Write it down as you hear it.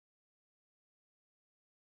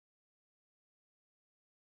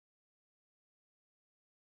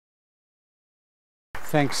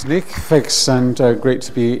Thanks, Nick. Thanks, and great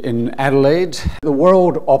to be in Adelaide. The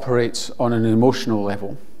world operates on an emotional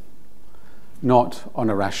level, not on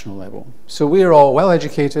a rational level. So we are all well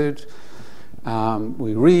educated,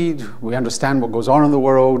 we read, we understand what goes on in the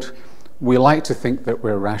world. We like to think that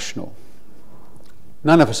we're rational.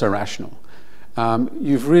 None of us are rational.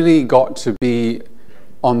 You've really got to be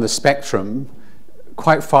on the spectrum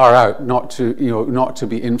quite far out not to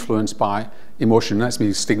be influenced by emotion. That's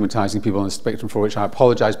me stigmatizing people on the spectrum, for which I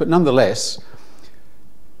apologize. But nonetheless,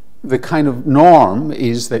 the kind of norm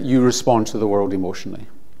is that you respond to the world emotionally.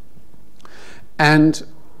 And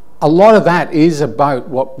a lot of that is about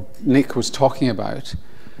what Nick was talking about,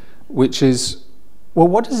 which is, well,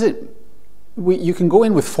 what is it? You can go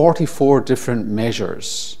in with 44 different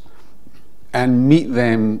measures and meet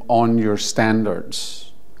them on your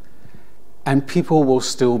standards, and people will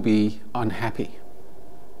still be unhappy.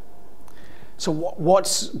 So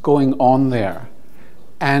what's going on there?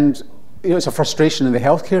 And it's a frustration in the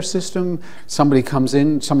healthcare system. Somebody comes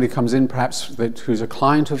in perhaps who's a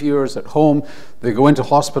client of yours at home. They go into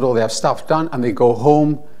hospital, they have stuff done, and they go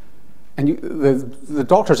home. And the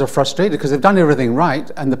doctors are frustrated because they've done everything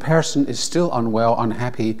right, and the person is still unwell,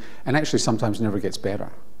 unhappy, and actually sometimes never gets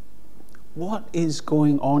better. What is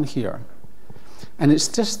going on here? And it's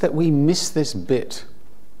just that we miss this bit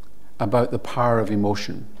about the power of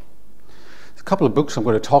emotion. A couple of books I'm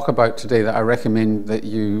going to talk about today that I recommend that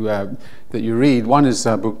you read. One is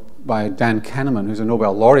a book by Dan Kahneman, who's a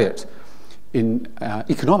Nobel laureate in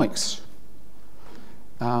economics,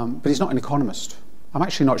 but he's not an economist. I'm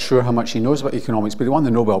actually not sure how much he knows about economics, but he won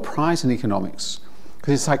the Nobel Prize in economics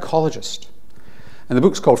because he's a psychologist. And the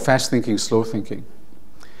book's called Fast Thinking, Slow Thinking.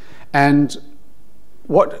 And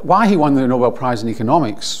why he won the Nobel Prize in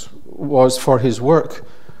economics was for his work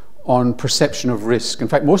on perception of risk. In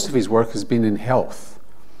fact, most of his work has been in health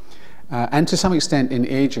and to some extent in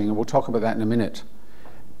aging, and we'll talk about that in a minute.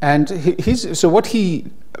 And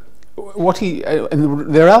the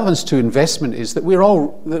relevance to investment is that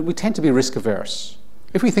we tend to be risk averse.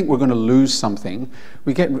 If we think we're going to lose something,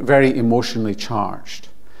 we get very emotionally charged.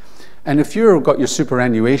 And if you've got your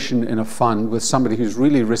superannuation in a fund with somebody who's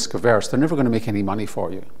really risk averse, they're never going to make any money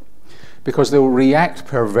for you because they will react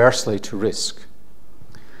perversely to risk.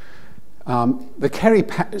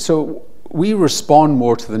 So we respond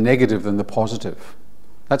more to the negative than the positive.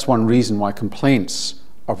 That's one reason why complaints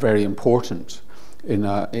are very important in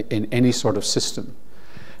any sort of system.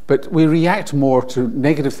 But we react more to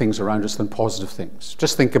negative things around us than positive things.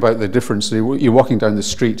 Just think about the difference. You're walking down the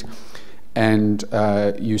street and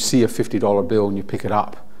you see a $50 bill and you pick it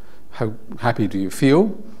up. How happy do you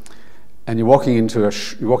feel? And you're walking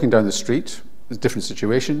down the street, it's a different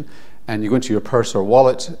situation, and you go into your purse or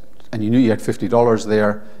wallet and you knew you had $50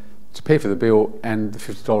 there to pay for the bill, and the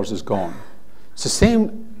 $50 is gone. It's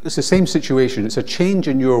the same situation. It's a change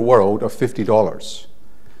in your world of $50.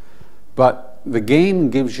 But the gain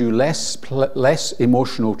gives you less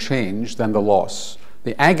emotional change than the loss.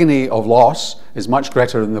 The agony of loss is much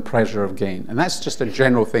greater than the pleasure of gain. And that's just a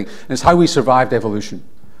general thing. And it's how we survived evolution.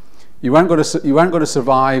 You weren't going to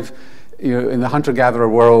survive in the hunter-gatherer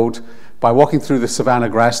world by walking through the savanna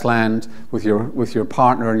grassland with your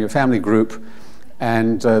partner and your family group,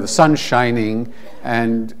 and the sun's shining,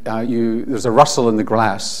 and there's a rustle in the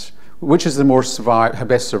grass. Which is the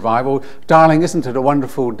best survival? Darling, isn't it a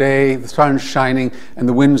wonderful day? The sun's shining and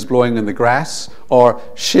the wind's blowing in the grass. Or,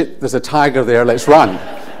 shit, there's a tiger there, let's run.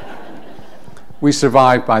 We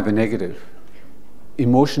survive by the negative.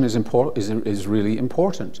 Emotion is really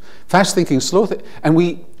important. Fast thinking, slow thinking,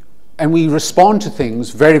 and we respond to things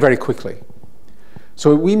very, very quickly.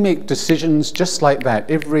 So we make decisions just like that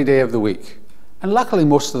every day of the week. And luckily,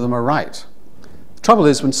 most of them are right. The trouble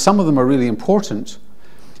is, when some of them are really important,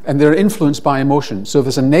 and they're influenced by emotion. So if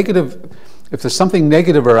there's something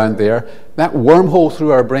negative around there, that wormhole through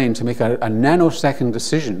our brain to make a nanosecond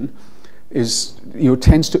decision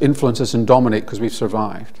tends to influence us and dominate because we've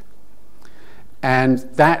survived. And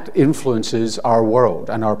that influences our world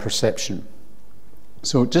and our perception.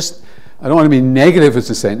 So I don't want to be negative in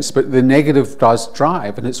a sense, but the negative does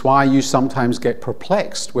drive, and it's why you sometimes get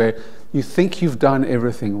perplexed, where you think you've done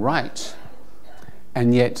everything right,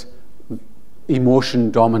 and yet emotion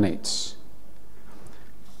dominates.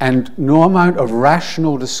 And no amount of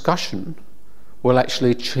rational discussion will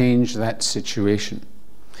actually change that situation.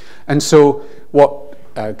 And so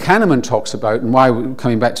what Kahneman talks about, and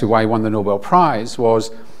coming back to why he won the Nobel Prize, was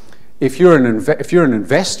if you're an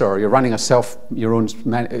investor, you're running your own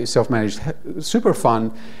self-managed super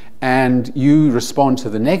fund, and you respond to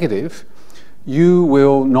the negative, you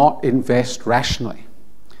will not invest rationally.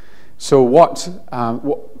 So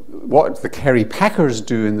what the Kerry Packers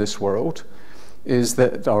do in this world is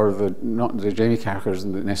that, or not the Jamie Packers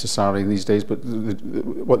necessarily these days, but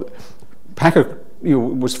what Packer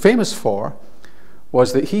was famous for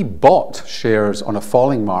was that he bought shares on a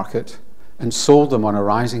falling market and sold them on a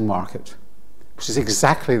rising market, which is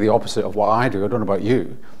exactly the opposite of what I do. I don't know about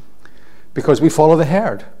you, because we follow the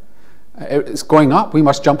herd. It's going up, we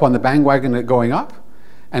must jump on the bandwagon at going up,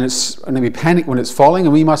 and then we panic when it's falling,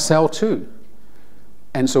 and we must sell too.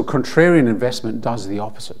 And so contrarian investment does the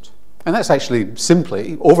opposite. And that's actually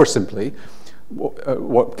oversimply,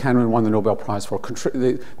 what Kahneman won the Nobel Prize for,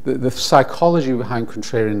 the psychology behind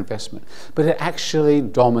contrarian investment. But it actually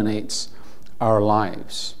dominates our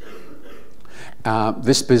lives.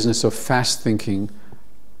 This business of fast thinking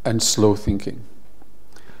and slow thinking.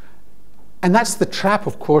 And that's the trap,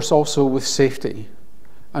 of course, also with safety.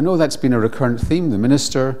 I know that's been a recurrent theme, the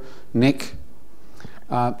minister, Nick,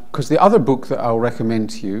 because the other book that I'll recommend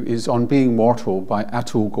to you is On Being Mortal by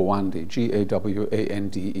Atul Gawande,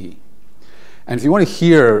 Gawande. And if you want to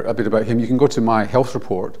hear a bit about him, you can go to my health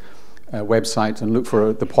report website and look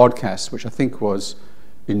for the podcast, which I think was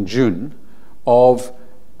in June, of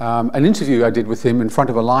an interview I did with him in front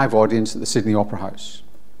of a live audience at the Sydney Opera House.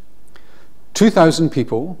 2,000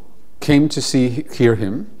 people came to hear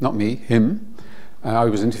him, not me, him. I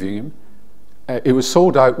was interviewing him. It was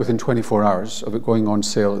sold out within 24 hours of it going on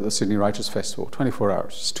sale at the Sydney Writers' Festival. 24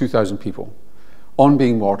 hours, it's 2,000 people. On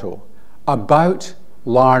Being Mortal, about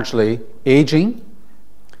largely aging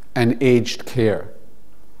and aged care.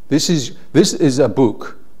 This is a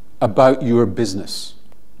book about your business.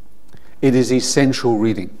 It is essential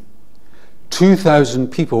reading. 2,000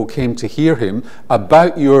 people came to hear him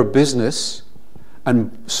about your business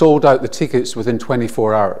and sold out the tickets within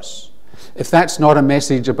 24 hours. If that's not a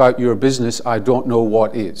message about your business, I don't know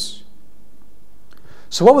what is.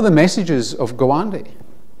 So what were the messages of Gawande?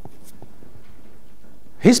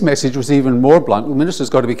 His message was even more blunt. The minister's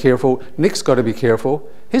got to be careful. Nick's got to be careful.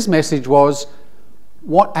 His message was,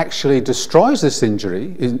 what actually destroys this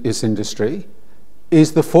industry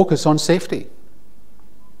is the focus on safety.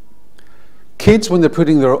 Kids, when they're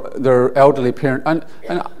putting their elderly parent, and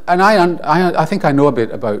I think I know a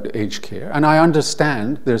bit about aged care, and I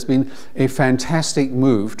understand there's been a fantastic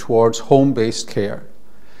move towards home-based care,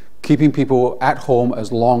 keeping people at home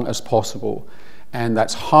as long as possible. And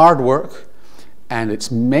that's hard work, and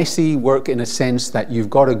it's messy work in a sense that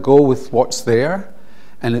you've got to go with what's there,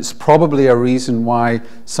 and it's probably a reason why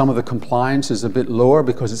some of the compliance is a bit lower,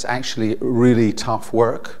 because it's actually really tough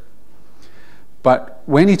work. But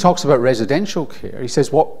when he talks about residential care, he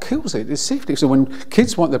says what kills it is safety. So when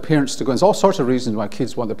kids want their parents to go, there's all sorts of reasons why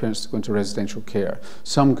kids want their parents to go into residential care.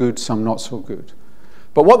 Some good, some not so good.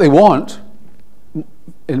 But what they want,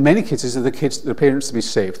 in many cases, is their parents to be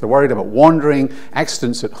safe. They're worried about wandering,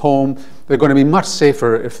 accidents at home. They're going to be much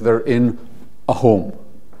safer if they're in a home.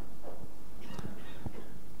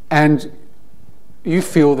 And you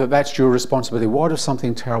feel that that's your responsibility. What if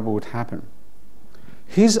something terrible would happen?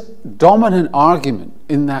 His dominant argument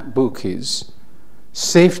in that book is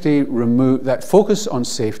that focus on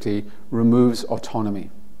safety removes autonomy.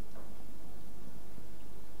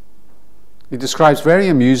 He describes very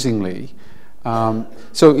amusingly, he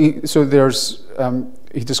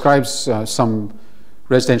describes some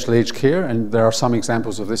residential aged care, and there are some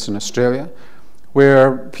examples of this in Australia,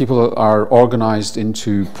 where people are organized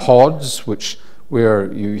into pods,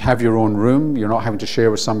 where you have your own room, you're not having to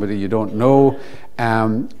share with somebody you don't know,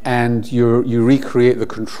 and you recreate the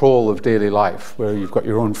control of daily life, where you've got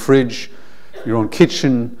your own fridge, your own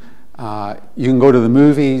kitchen, you can go to the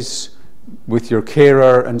movies with your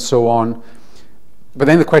carer and so on. But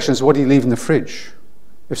then the question is, what do you leave in the fridge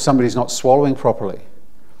if somebody's not swallowing properly?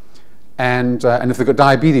 And if they've got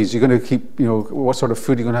diabetes, you're going to keep, what sort of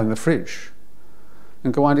food are you going to have in the fridge?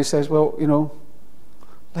 And Gawande says, well,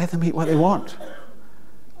 let them eat what they want.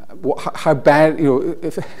 How bad,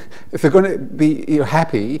 if they're going to be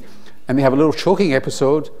happy and they have a little choking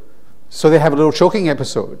episode, so they have a little choking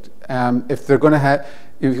episode. If they're going to have,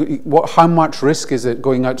 how much risk is it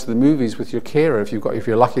going out to the movies with your carer if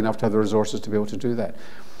you're lucky enough to have the resources to be able to do that?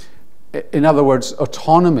 In other words,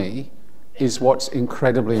 autonomy is what's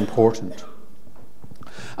incredibly important.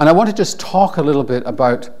 And I want to just talk a little bit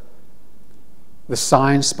about the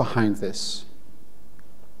science behind this.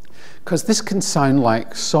 Because this can sound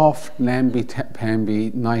like soft,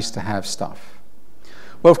 namby-pamby, nice-to-have stuff.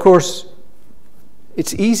 Well, of course,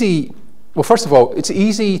 it's easy. Well, first of all, it's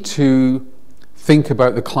easy to think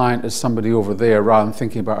about the client as somebody over there rather than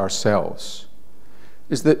thinking about ourselves.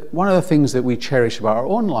 Is that one of the things that we cherish about our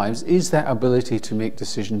own lives is that ability to make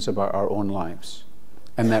decisions about our own lives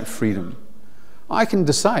and that freedom. I can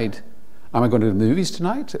decide, am I going to the movies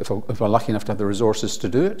tonight, if I'm lucky enough to have the resources to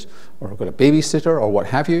do it, or I've got a babysitter, or what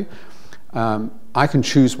have you. I can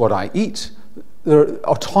choose what I eat.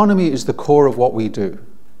 Autonomy is the core of what we do.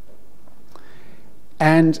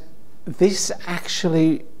 And this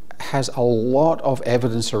actually has a lot of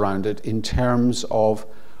evidence around it in terms of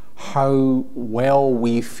how well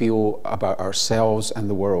we feel about ourselves and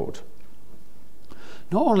the world.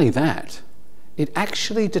 Not only that, it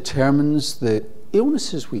actually determines the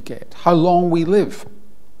illnesses we get, how long we live.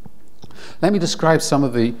 Let me describe some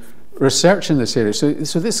of the research in this area. So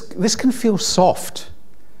this can feel soft.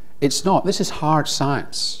 It's not. This is hard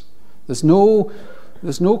science. There's no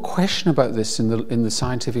question about this in the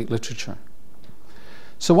scientific literature.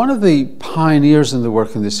 So one of the pioneers in the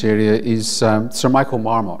work in this area is Sir Michael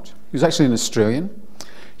Marmot. He was actually an Australian.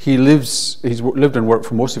 He's lived and worked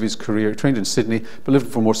for most of his career, trained in Sydney, but lived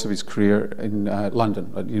for most of his career in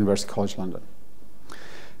London, at University College London.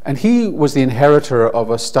 And he was the inheritor of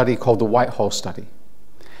a study called the Whitehall study.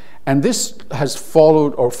 And this has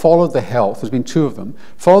followed the health, there's been two of them,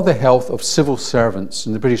 followed the health of civil servants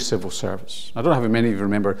in the British civil service. I don't know how many of you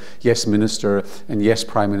remember Yes Minister and Yes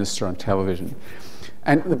Prime Minister on television.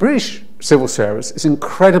 And the British civil service is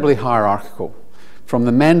incredibly hierarchical. From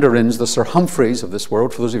the Mandarins, the Sir Humphreys of this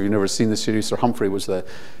world, for those of you who've never seen the series, Sir Humphrey was the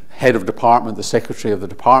head of department, the secretary of the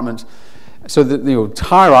department. So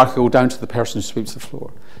hierarchical down to the person who sweeps the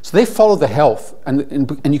floor. So they follow the health,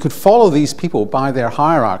 and you could follow these people by their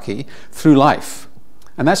hierarchy through life.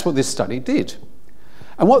 And that's what this study did.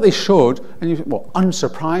 And what they showed, well,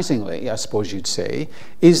 unsurprisingly, I suppose you'd say,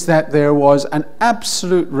 is that there was an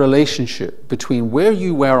absolute relationship between where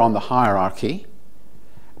you were on the hierarchy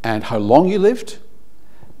and how long you lived,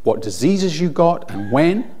 what diseases you got and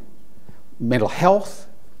when, mental health.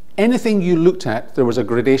 Anything you looked at, there was a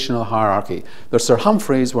gradation of the hierarchy. The Sir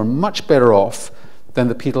Humphreys were much better off than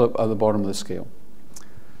the people at the bottom of the scale.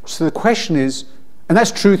 So the question is, and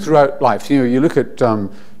that's true throughout life. You look at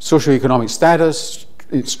socioeconomic status,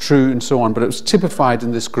 it's true and so on, but it was typified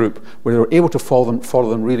in this group where they were able to follow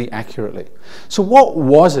them really accurately. So what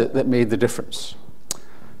was it that made the difference?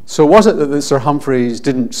 So was it that the Sir Humphreys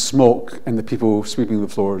didn't smoke and the people sweeping the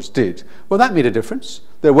floors did? Well, that made a difference.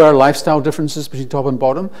 There were lifestyle differences between top and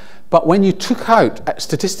bottom, but when you took out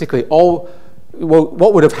statistically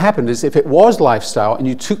what would have happened is if it was lifestyle and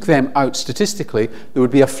you took them out statistically, there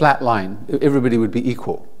would be a flat line. Everybody would be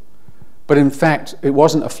equal. But in fact, it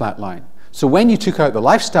wasn't a flat line. So when you took out the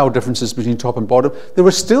lifestyle differences between top and bottom, there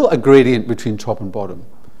was still a gradient between top and bottom.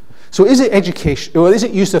 So is it education, or is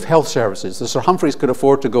it use of health services? The Sir Humphreys could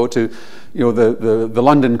afford to go to the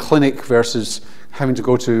London clinic versus having to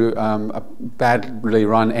go to a badly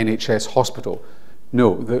run NHS hospital.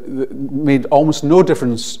 No, made almost no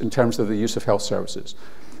difference in terms of the use of health services.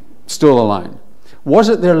 Still a line. Was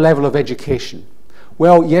it their level of education?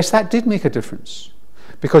 Well, yes, that did make a difference.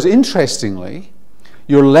 Because interestingly,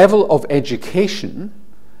 your level of education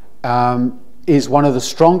is one of the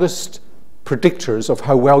strongest predictors of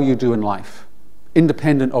how well you do in life,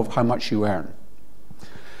 independent of how much you earn.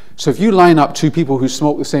 So if you line up two people who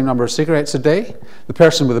smoke the same number of cigarettes a day, the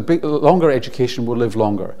person with a longer education will live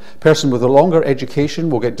longer. The person with a longer education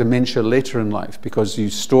will get dementia later in life because you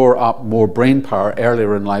store up more brain power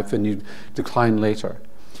earlier in life and you decline later.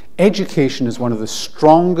 Education is one of the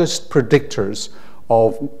strongest predictors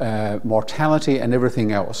of mortality and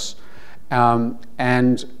everything else.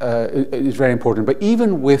 It is very important. But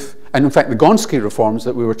even with, and in fact, the Gonski reforms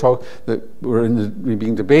that were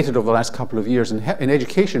being debated over the last couple of years in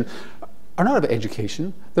education are not about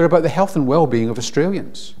education. They're about the health and well-being of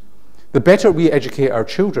Australians. The better we educate our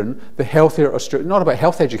children, the healthier Australia. Not about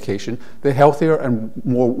health education. The healthier and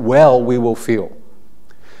more well we will feel.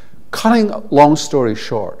 Cutting a long story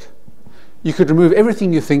short, you could remove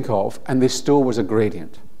everything you think of, and there still was a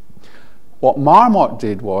gradient. What Marmot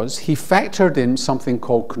did was he factored in something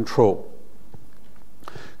called control.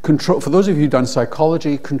 Control, for those of you who've done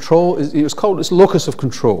psychology, control is it's locus of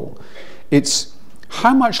control. It's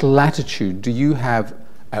how much latitude do you have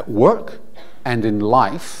at work and in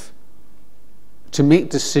life to make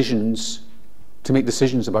decisions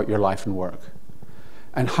about your life and work,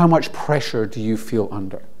 and how much pressure do you feel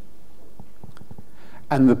under.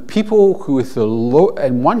 And the people who with the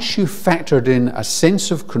and once you factored in a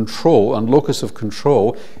sense of control and locus of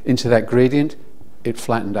control into that gradient, it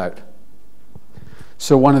flattened out.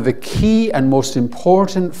 So one of the key and most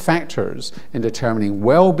important factors in determining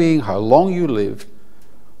well-being, how long you live,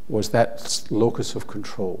 was that locus of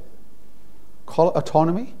control. Call it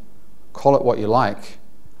autonomy, call it what you like,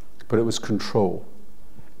 but it was control.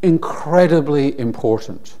 Incredibly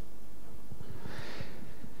important.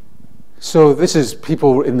 So this is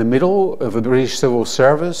people in the middle of the British Civil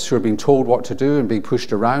Service who are being told what to do and being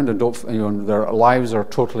pushed around, and their lives are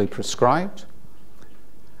totally prescribed.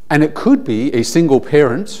 And it could be a single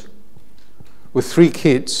parent with 3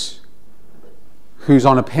 kids who's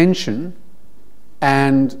on a pension,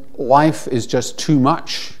 and life is just too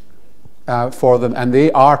much for them, and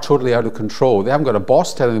they are totally out of control. They haven't got a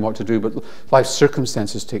boss telling them what to do, but life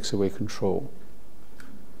circumstances takes away control.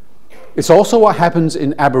 It's also what happens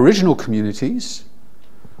in Aboriginal communities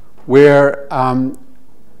where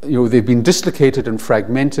they've been dislocated and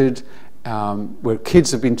fragmented, where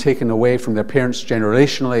kids have been taken away from their parents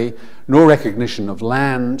generationally, no recognition of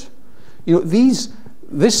land.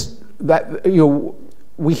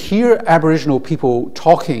 We hear Aboriginal people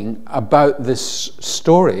talking about this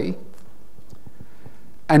story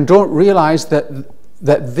and don't realize that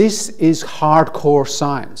this is hardcore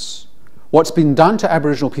science. What's been done to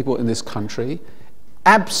Aboriginal people in this country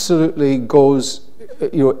absolutely goes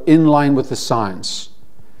in line with the science.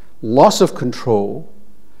 Loss of control,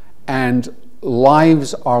 and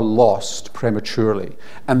lives are lost prematurely.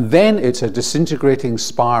 And then it's a disintegrating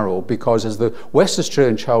spiral, because as the West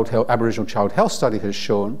Australian Aboriginal Child Health Study has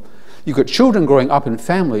shown, you've got children growing up in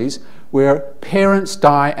families where parents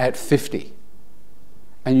die at 50.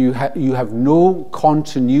 And you have no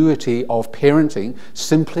continuity of parenting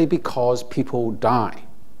simply because people die,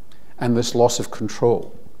 and this loss of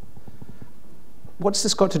control. What's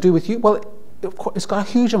this got to do with you? Well, it's got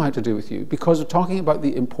a huge amount to do with you, because we're talking about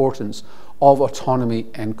the importance of autonomy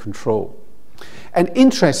and control. And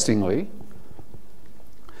interestingly,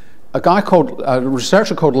 a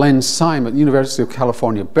researcher called Len Syme at the University of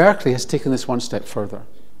California, Berkeley, has taken this one step further.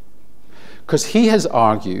 Because he has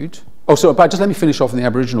argued, but just let me finish off in the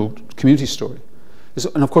Aboriginal community story.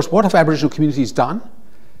 And of course, what have Aboriginal communities done?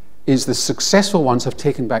 Is the successful ones have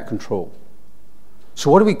taken back control.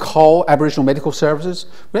 So what do we call Aboriginal medical services?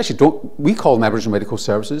 We call them Aboriginal medical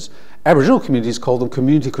services. Aboriginal communities call them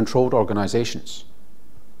community-controlled organisations.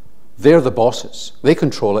 They're the bosses. They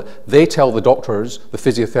control it. They tell the doctors, the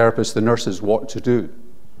physiotherapists, the nurses what to do.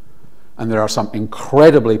 And there are some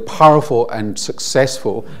incredibly powerful and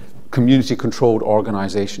successful community-controlled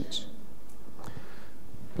organisations.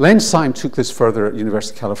 Len Syme took this further at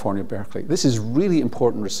University of California, Berkeley. This is really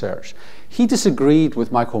important research. He disagreed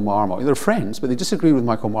with Michael Marmot. They're friends, but they disagreed with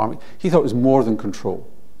Michael Marmot. He thought it was more than control.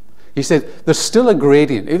 He said there's still a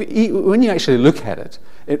gradient. When you actually look at it,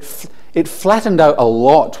 it flattened out a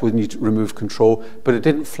lot when you remove control, but it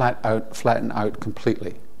didn't flatten out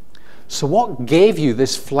completely. So what gave you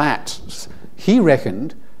this flat? He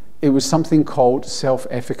reckoned it was something called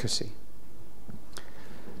self-efficacy.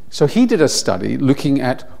 So he did a study looking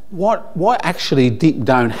at what actually deep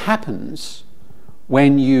down happens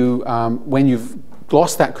when you've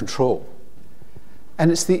lost that control.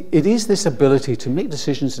 And it is this ability to make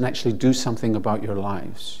decisions and actually do something about your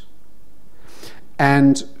lives.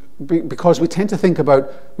 And because we tend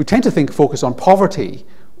to focus on poverty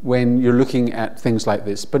when you're looking at things like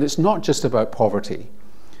this, but it's not just about poverty.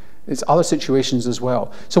 It's other situations as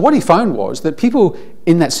well. So what he found was that people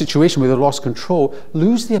in that situation where they lost control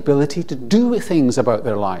lose the ability to do things about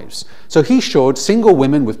their lives. So he showed single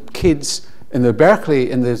women with kids in the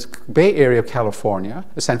Bay Area of California,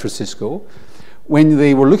 San Francisco, when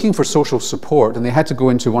they were looking for social support and they had to go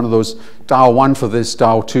into one of those dial 1 for this,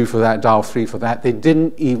 dial 2 for that, dial 3 for that,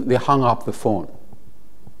 they hung up the phone.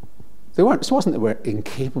 It wasn't that they were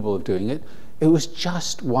incapable of doing it, it was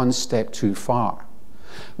just one step too far.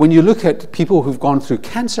 When you look at people who've gone through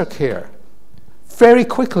cancer care, very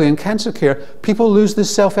quickly in cancer care, people lose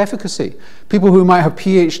this self-efficacy. People who might have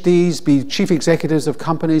PhDs, be chief executives of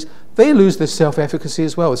companies, they lose this self-efficacy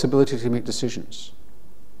as well, this ability to make decisions.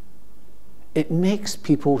 It makes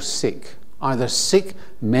people sick, either sick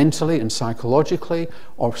mentally and psychologically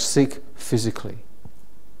or sick physically.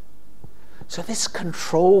 So this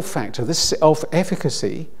control factor, this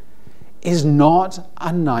self-efficacy, is not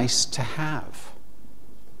a nice to have.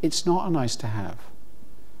 It's not a nice to have.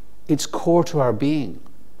 It's core to our being.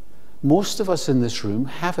 Most of us in this room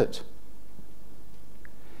have it.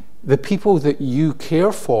 The people that you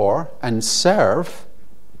care for and serve,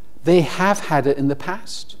 they have had it in the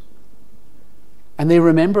past. And they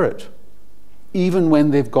remember it. Even when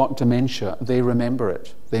they've got dementia, they remember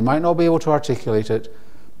it. They might not be able to articulate it,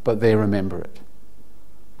 but they remember it.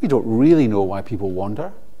 We don't really know why people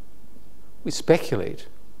wander. We speculate,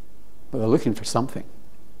 but they're looking for something.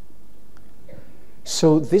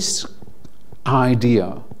 So this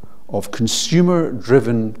idea of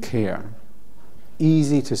consumer-driven care,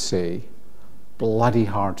 easy to say, bloody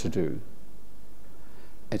hard to do.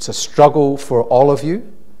 It's a struggle for all of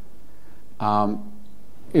you.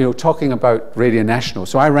 talking about Radio National.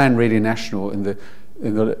 So I ran Radio National in the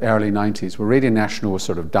early 90s, where Radio National was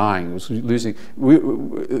sort of dying. It was losing.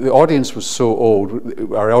 The audience was so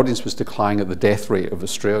old. Our audience was declining at the death rate of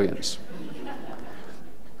Australians.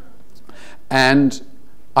 And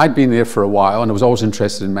I'd been there for a while, and I was always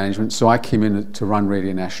interested in management, so I came in to run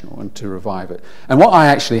Radio National and to revive it. And what I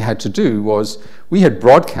actually had to do was, we had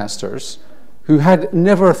broadcasters who had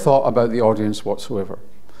never thought about the audience whatsoever.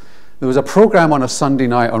 There was a program on a Sunday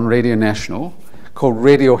night on Radio National called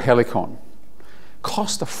Radio Helicon.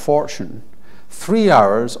 Cost a fortune. 3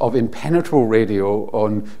 hours of impenetrable radio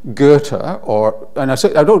on Goethe, and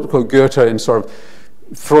I don't call Goethe in sort of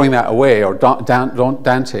throwing that away, or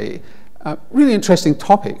Dante. Really interesting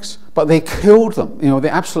topics, but they killed them. They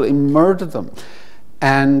absolutely murdered them.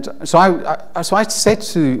 And so I said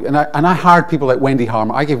to, and I hired people like Wendy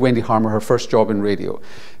Harmer. I gave Wendy Harmer her first job in radio,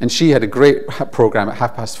 and she had a great program at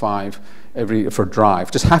 5:30 for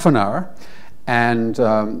Drive, just half an hour. And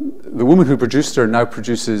the woman who produced her now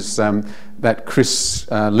produces that Chris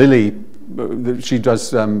Lilly. She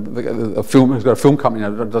does a film. Has got a film company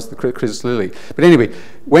now that does the Chris Lilly. But anyway,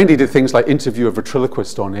 Wendy did things like interview a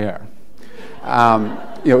ventriloquist on air.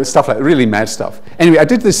 Stuff like really mad stuff. Anyway, I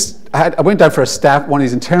did this. I went down for one of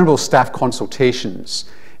these interminable staff consultations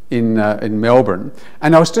in Melbourne,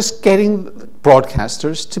 and I was just getting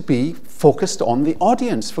broadcasters to be focused on the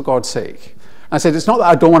audience, for God's sake. I said, it's not that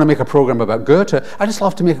I don't want to make a program about Goethe. I just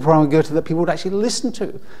love to make a program about Goethe that people would actually listen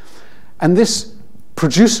to. And this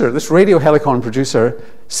producer, this Radio Helicon producer,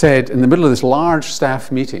 said in the middle of this large staff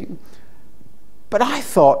meeting, but I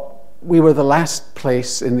thought we were the last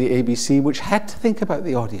place in the ABC which had to think about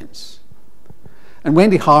the audience. And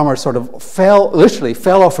Wendy Harmer sort of literally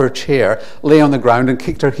fell off her chair, lay on the ground, and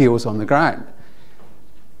kicked her heels on the ground.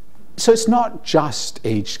 So it's not just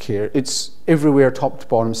aged care, it's everywhere, top to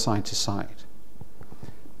bottom, side to side.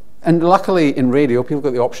 And luckily in radio, people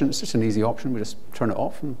got the option. It's just an easy option. We just turn it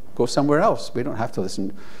off and go somewhere else. We don't have to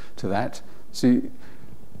listen to that.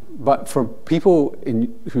 But for people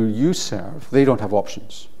who you serve, they don't have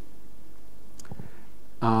options.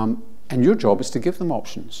 And your job is to give them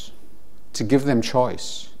options, to give them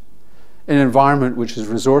choice. In an environment which is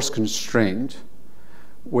resource constrained,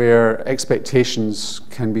 where expectations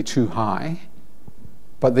can be too high,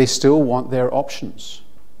 but they still want their options.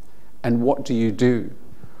 And what do you do?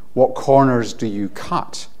 What corners do you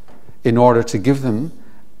cut in order to give them?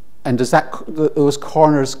 And does those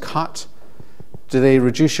corners cut, do they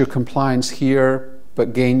reduce your compliance here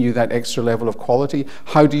but gain you that extra level of quality?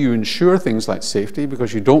 How do you ensure things like safety?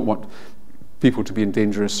 Because you don't want people to be in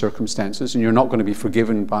dangerous circumstances, and you're not going to be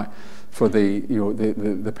forgiven for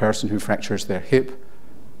the person who fractures their hip.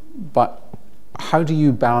 But how do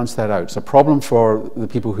you balance that out? It's a problem for the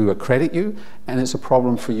people who accredit you, and it's a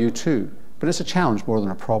problem for you too. But it's a challenge more than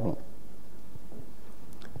a problem.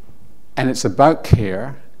 And it's about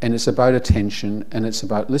care, and it's about attention, and it's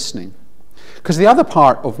about listening. Because the other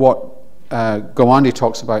part of what Gawande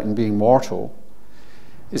talks about in Being Mortal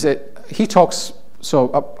is that he talks,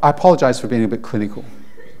 so I apologize for being a bit clinical.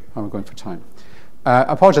 I'm going for time. I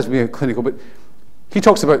apologize for being clinical, but he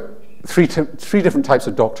talks about three different types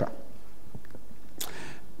of doctor.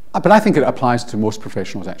 But I think it applies to most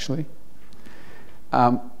professionals, actually.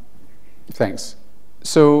 Thanks.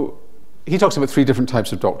 So he talks about 3 different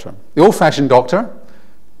types of doctor. The old-fashioned doctor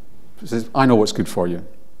says, I know what's good for you.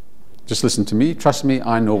 Just listen to me, trust me,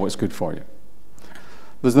 I know what's good for you.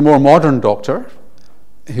 There's the more modern doctor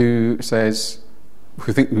who's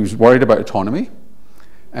worried about autonomy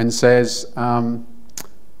and says,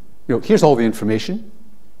 here's all the information,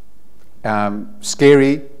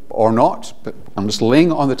 scary or not, but I'm just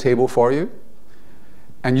laying it on the table for you,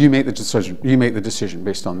 and you make the decision. You make the decision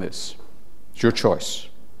based on this. It's your choice,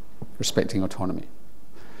 respecting autonomy.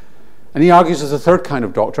 And he argues there's a third kind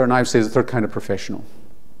of doctor, and I would say there's a third kind of professional,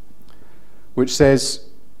 which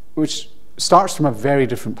starts from a very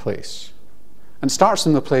different place, and starts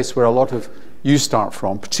from the place where a lot of you start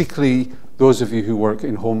from, particularly those of you who work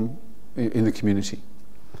in the community.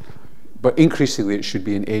 But increasingly, it should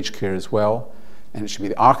be in aged care as well, and it should be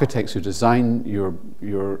the architects who design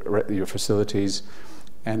your facilities,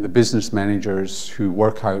 and the business managers who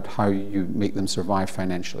work out how you make them survive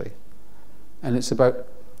financially. And it's about,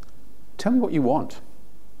 tell me what you want.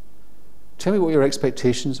 Tell me what your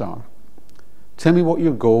expectations are. Tell me what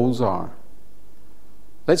your goals are.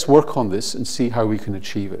 Let's work on this and see how we can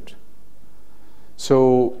achieve it.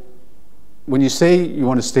 So when you say you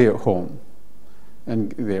want to stay at home,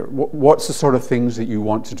 and what's the sort of things that you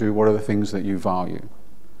want to do? What are the things that you value?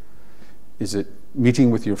 Is it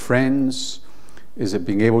meeting with your friends? Is it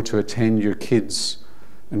being able to attend your kids'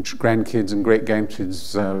 and grandkids and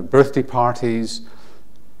great-grandkids' birthday parties?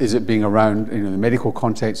 Is it being around, in the medical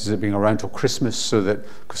context, is it being around till Christmas so that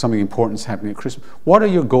something important is happening at Christmas? What are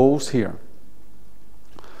your goals here?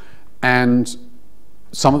 And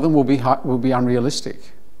some of them will be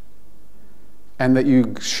unrealistic. And that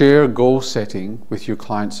you share goal setting with your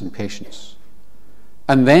clients and patients.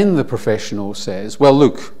 And then the professional says, well,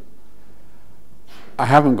 look, I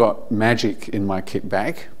haven't got magic in my kit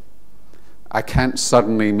bag. I can't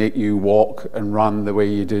suddenly make you walk and run the way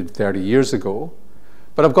you did 30 years ago.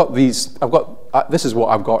 But this is what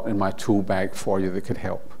I've got in my tool bag for you that could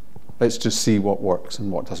help. Let's just see what works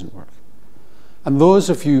and what doesn't work. And those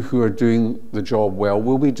of you who are doing the job well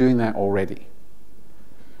will be doing that already.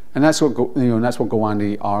 And that's what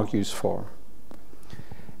Gowandi argues for.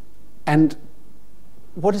 And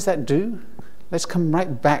what does that do? Let's come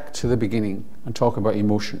right back to the beginning and talk about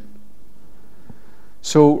emotion.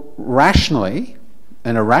 So rationally,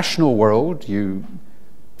 in a rational world, you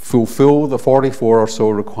fulfill the 44 or so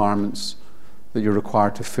requirements that you're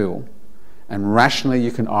required to fill. And rationally,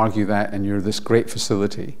 you can argue that, and you're this great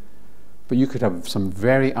facility. But you could have some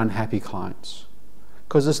very unhappy clients,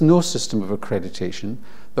 because there's no system of accreditation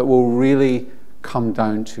that will really come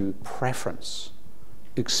down to preference,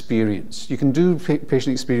 experience. You can do patient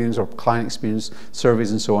experience or client experience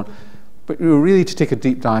surveys and so on, but you're really to take a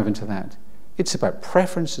deep dive into that. It's about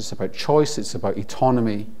preference, it's about choice, it's about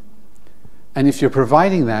autonomy. And if you're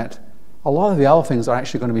providing that, a lot of the other things are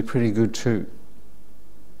actually going to be pretty good too.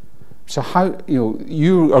 So how,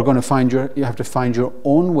 you are going to find you have to find your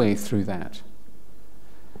own way through that.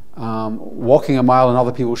 Walking a mile in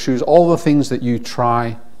other people's shoes, all the things that you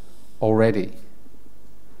try already.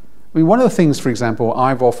 I mean, one of the things, for example,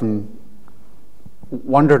 I've often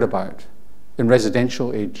wondered about in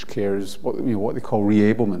residential aged care is what they call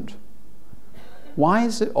reablement. Why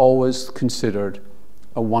is it always considered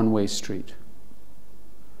a one-way street?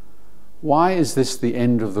 Why is this the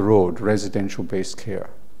end of the road, residential-based care?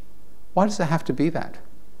 Why does it have to be that?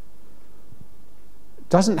 It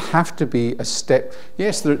doesn't have to be a step.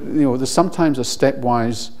 Yes, there's sometimes a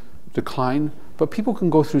stepwise decline, but people can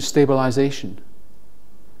go through stabilization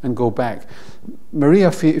and go back. Maria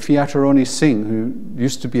Fiataroni Singh, who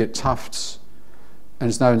used to be at Tufts and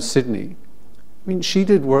is now in Sydney, I mean, she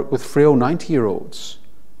did work with frail 90-year-olds,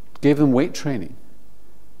 gave them weight training,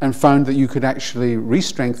 and found that you could actually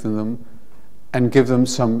re-strengthen them and give them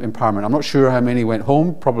some empowerment. I'm not sure how many went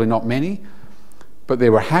home, probably not many, but they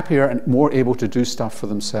were happier and more able to do stuff for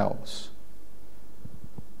themselves.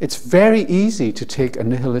 It's very easy to take a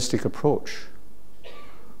nihilistic approach.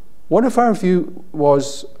 What if our view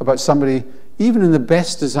was about somebody, even in the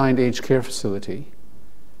best designed aged care facility,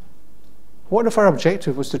 what if our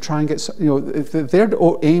objective was to try and get, if their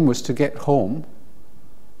aim was to get home,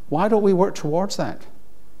 why don't we work towards that?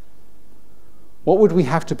 What would we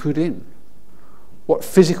have to put in? What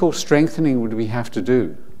physical strengthening would we have to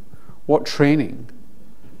do? What training?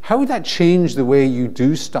 How would that change the way you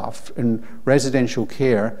do stuff in residential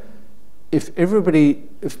care if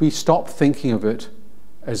we stop thinking of it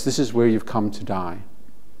as this is where you've come to die?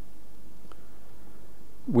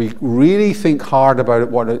 We really think hard about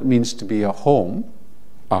what it means to be a home,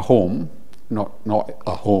 not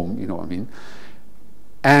a home, you know what I mean,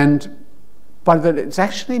 but that it's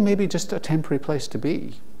actually maybe just a temporary place to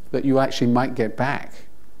be, that you actually might get back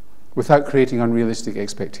without creating unrealistic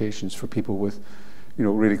expectations for people with,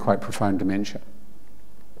 really quite profound dementia.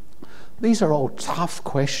 These are all tough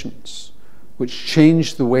questions which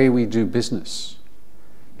change the way we do business,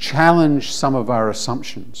 challenge some of our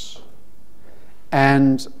assumptions,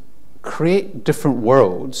 and create different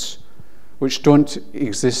worlds which don't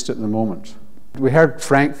exist at the moment. We heard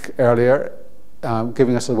Frank earlier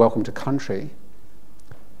giving us a welcome to country.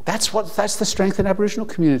 That's the strength in Aboriginal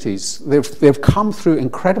communities. They've come through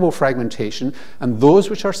incredible fragmentation, and those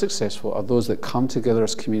which are successful are those that come together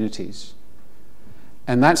as communities.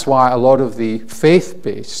 And that's why a lot of the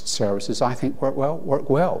faith-based services, I think, work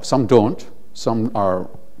well. Some don't. Some are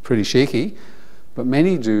pretty shaky, but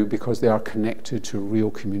many do because they are connected to real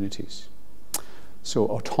communities. So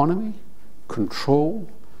autonomy, control,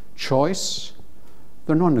 choice,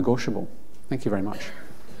 they're non-negotiable. Thank you very much.